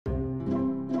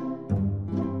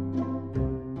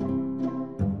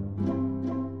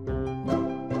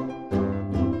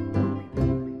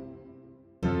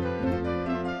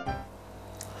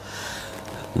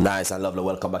Nice and lovely.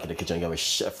 Welcome back to the kitchen again with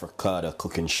Chef Ricardo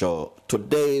cooking show.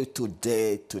 Today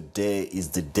is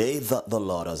the day that the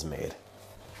Lord has made.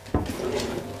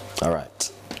 All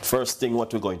right. First thing,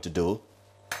 what we're going to do,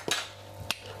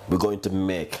 we're going to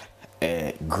make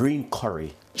a green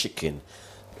curry chicken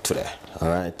today. All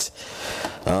right.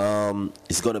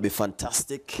 It's going to be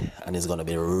fantastic and it's going to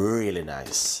be really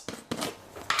nice.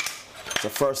 The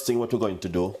first thing, what we're going to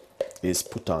do is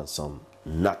put on some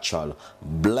natural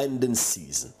blending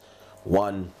season.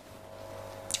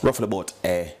 Roughly about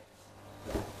I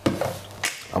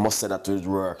must say that we're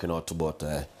working out about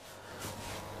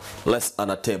less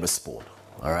than a tablespoon.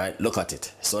 All right, look at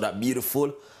it. So that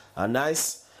beautiful and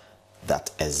nice.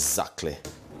 That's exactly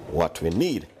what we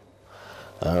need.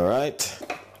 All right.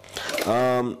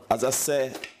 As I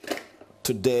say,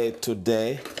 today it's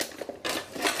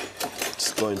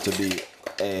going to be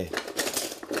a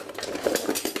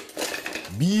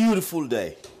beautiful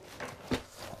day,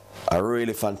 a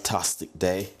really fantastic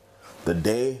day, the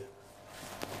day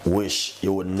wish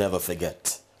you would never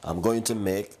forget. I'm going to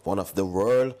make one of the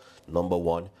world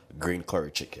 #1 green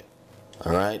curry chicken.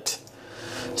 All right,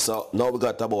 so now we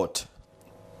got about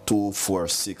 2, 4,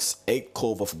 6, 8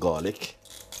 cloves of garlic,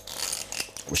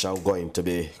 which I'm going to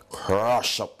be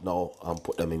crush up now and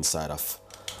put them inside of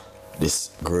this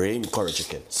green curry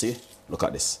chicken. See, look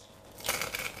at this.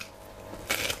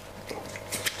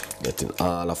 Getting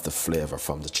all of the flavor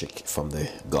from the chicken, from the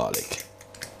garlic.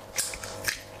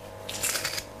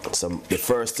 So the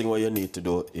first thing what you need to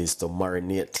do is to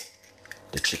marinate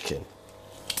the chicken.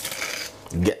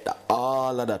 Get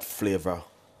all of that flavor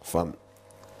from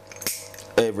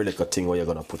every little thing what you're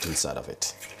gonna put inside of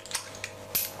it.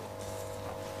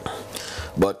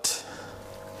 But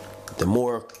the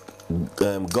more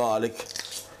garlic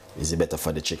is the better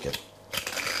for the chicken.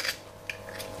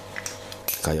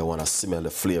 Because you want to smell the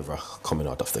flavor coming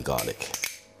out of the garlic.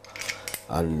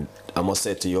 And I must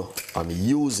say to you, I'm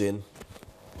using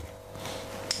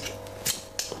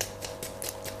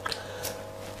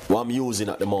what I'm using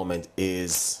at the moment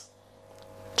is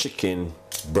chicken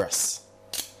breast.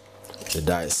 I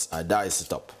dice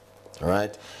it up.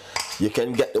 Alright? You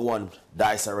can get the one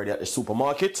diced already at the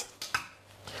supermarket,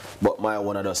 but my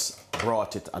one I just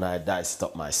brought it and I diced it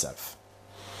up myself.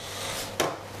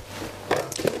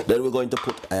 Then we're going to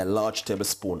put a large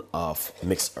tablespoon of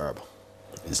mixed herb.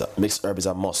 Mixed herb is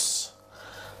a must.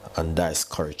 And diced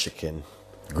curry chicken,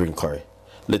 green curry,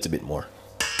 a little bit more.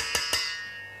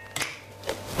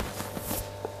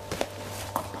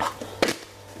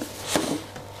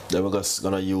 Then we're just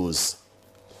gonna use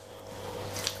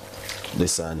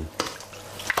this and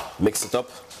mix it up,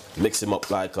 mix him up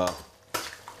like a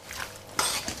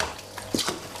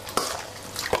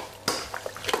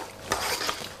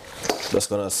just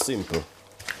gonna simple.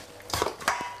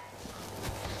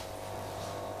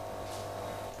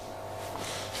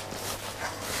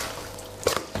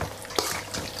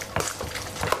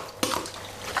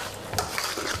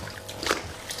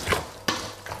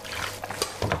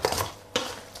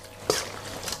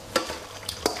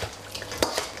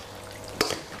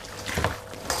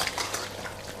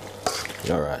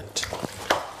 All right.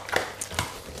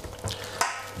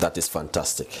 That is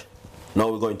fantastic. Now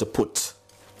we're going to put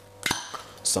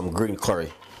some green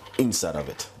curry inside of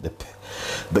it.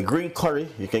 The green curry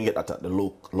you can get that at the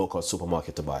local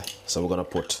supermarket to buy. So we're gonna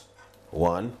put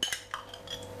 1,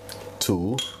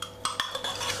 2,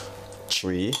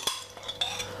 3,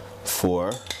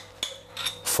 4,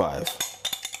 5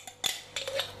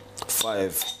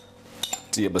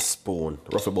 tablespoons,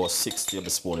 roughly about 6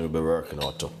 tablespoons we'll be working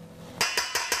out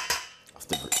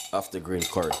of the green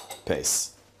curry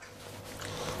paste.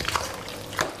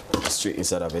 Straight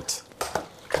inside of it.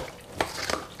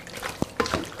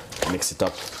 Mix it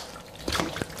up.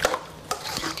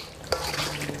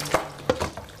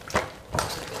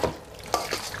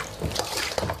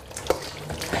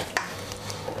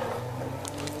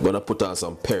 Gonna put on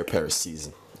some peri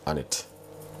season on it.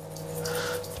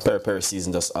 Peri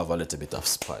season just have a little bit of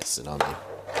spice, you know what I mean?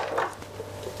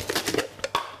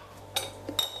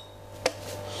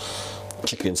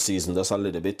 Chicken season just a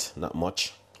little bit, not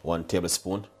much. 1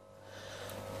 tablespoon.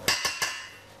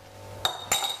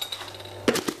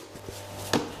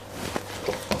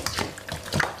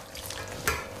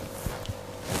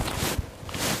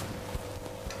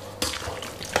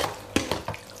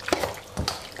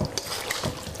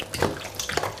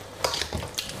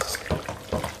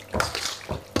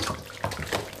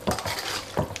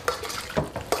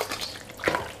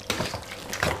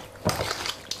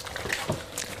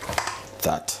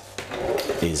 That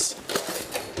is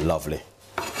lovely.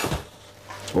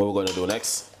 What we're going to do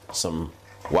next, some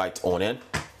white onion.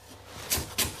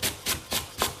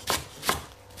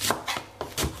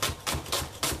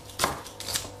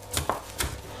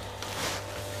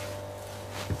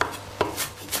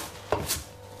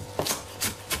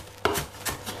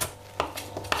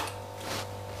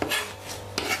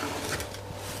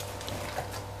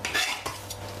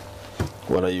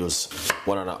 Wanna use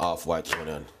 1.5 white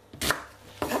onion.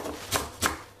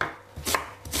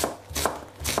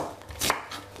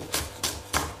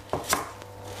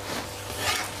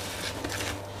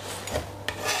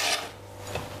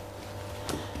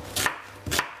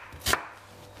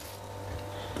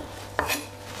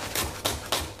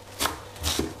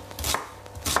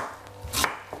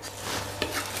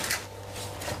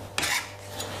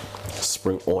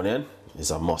 Spring onion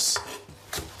is a must.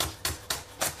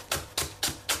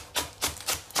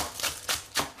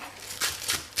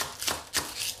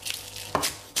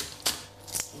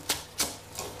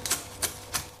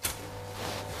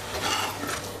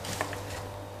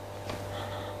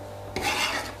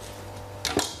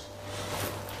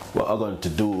 What I'm going to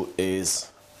do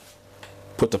is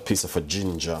put a piece of a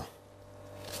ginger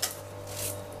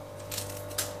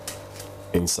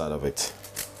inside of it.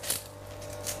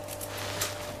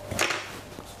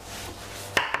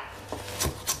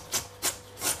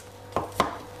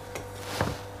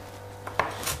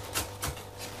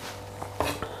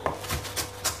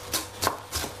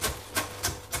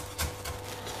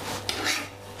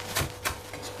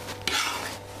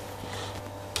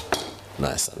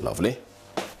 Nice and lovely.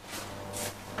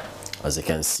 As you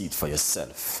can see it for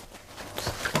yourself.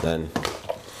 Then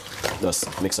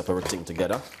just mix up everything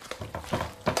together.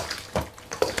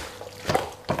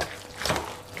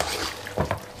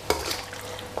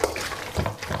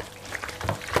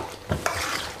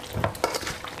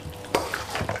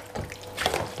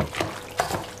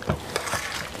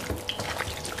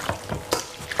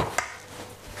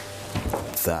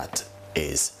 That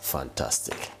is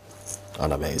fantastic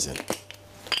and amazing.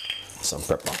 Some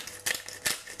pepper.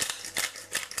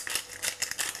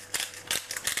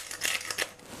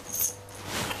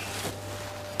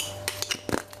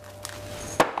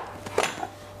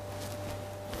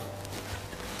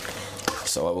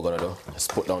 So what we're gonna do is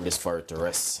put down this for it to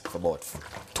rest for about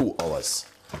 2 hours.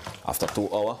 After 2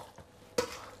 hours,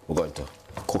 we're going to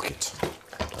cook it.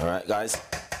 All right, guys.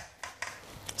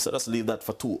 So just leave that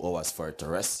for 2 hours for it to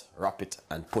rest. Wrap it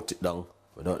and put it down.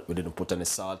 We didn't put any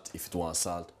salt. If it wants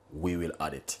salt, we will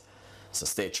add it. So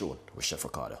stay tuned with Chef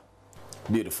Ricardo.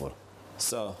 Beautiful.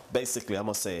 So basically, I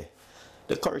must say,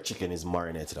 the curry chicken is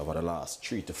marinated over the last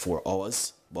 3 to 4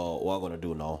 hours. But what I'm gonna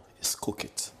do now is cook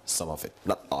it, some of it,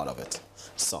 not all of it,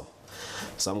 some.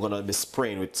 So I'm gonna be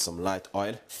spraying with some light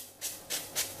oil.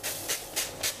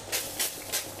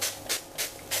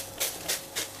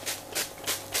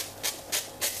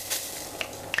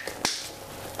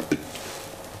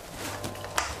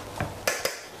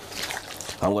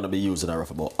 I'm gonna be using a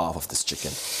rough about half of this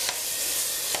chicken.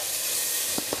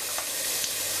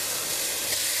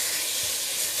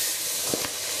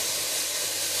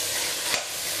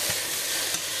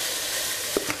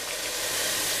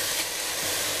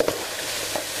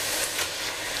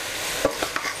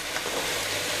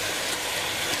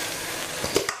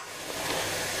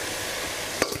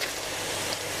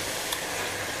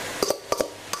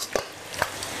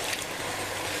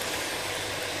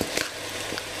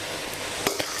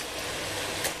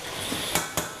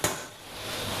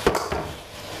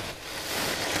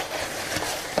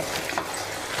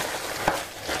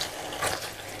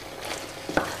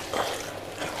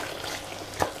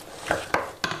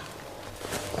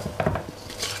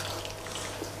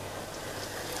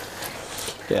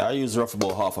 Yeah, I use rough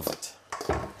about half of it.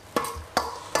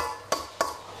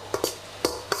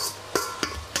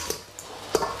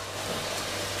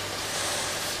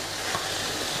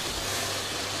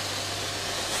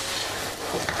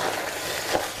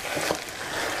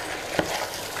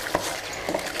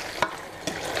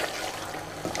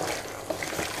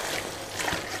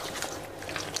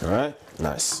 All right,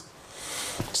 nice.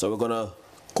 So we're gonna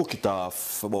cook it off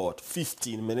for about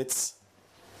 15 minutes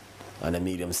on a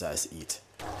medium-sized heat.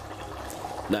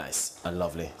 Nice and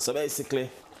lovely. So basically,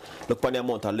 look at the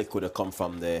amount of liquid that come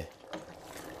from the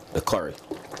curry.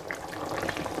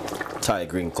 Thai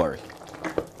green curry.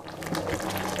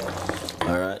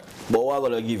 Alright. But what I'm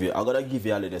gonna give you, a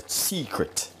little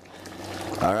secret.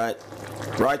 Alright.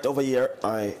 Right over here,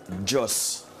 I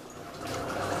just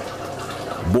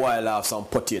boil off some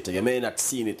potato. You may not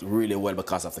see it really well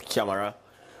because of the camera.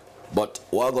 But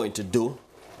what I'm going to do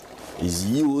is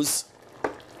use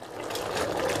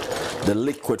the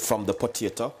liquid from the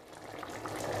potato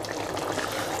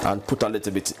and put a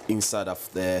little bit inside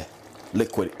of the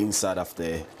liquid inside of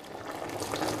the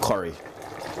curry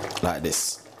like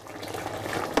this.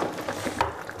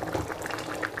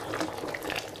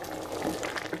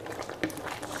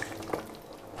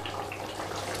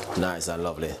 Nice and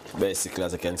lovely. Basically,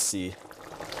 as you can see,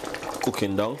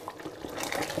 cooking down.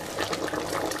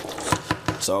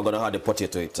 So I'm gonna add the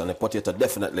potato to it, and the potato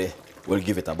definitely will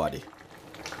give it a body.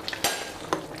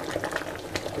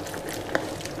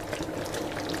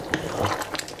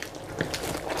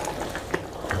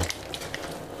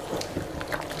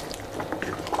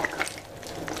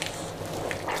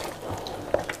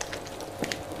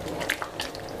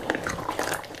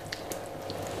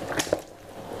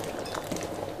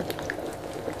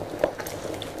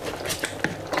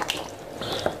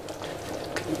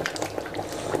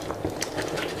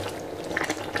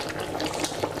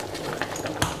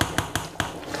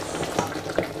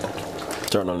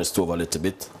 Turn on the stove a little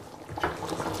bit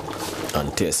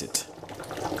and taste it.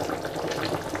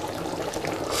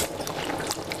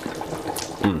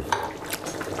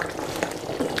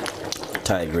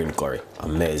 Thai green curry,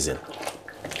 amazing.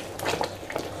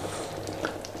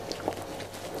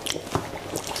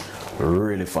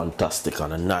 Really fantastic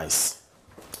and nice.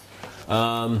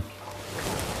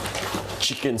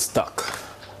 Chicken stock.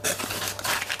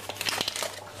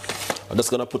 I'm just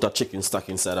gonna put a chicken stock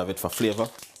inside of it for flavor.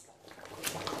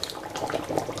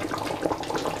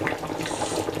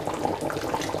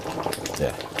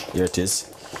 Yeah, here it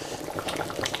is.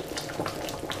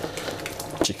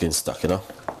 Chicken stock, you know,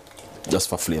 just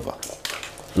for flavor,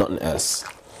 nothing else.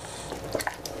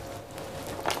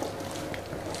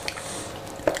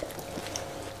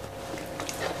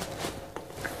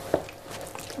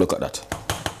 Look at that.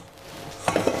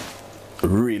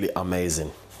 Really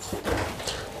amazing.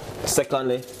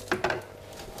 Secondly,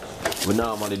 we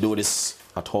normally do this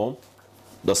at home.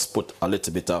 Just put a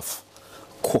little bit of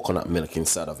coconut milk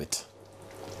inside of it.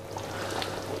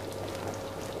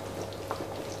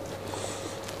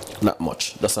 Not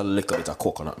much, just a little bit of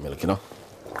coconut milk, you know.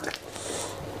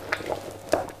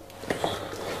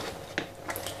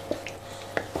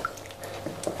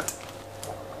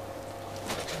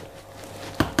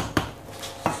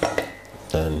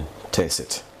 And taste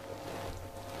it.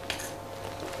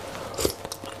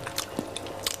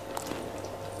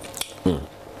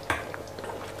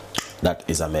 That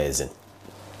is amazing.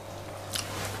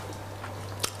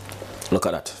 Look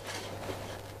at that.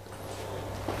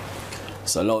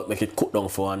 So now make it cook down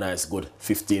for a nice good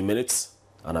 15 minutes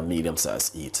and a medium size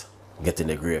heat. Getting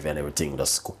the gravy and everything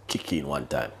just kick in one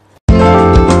time.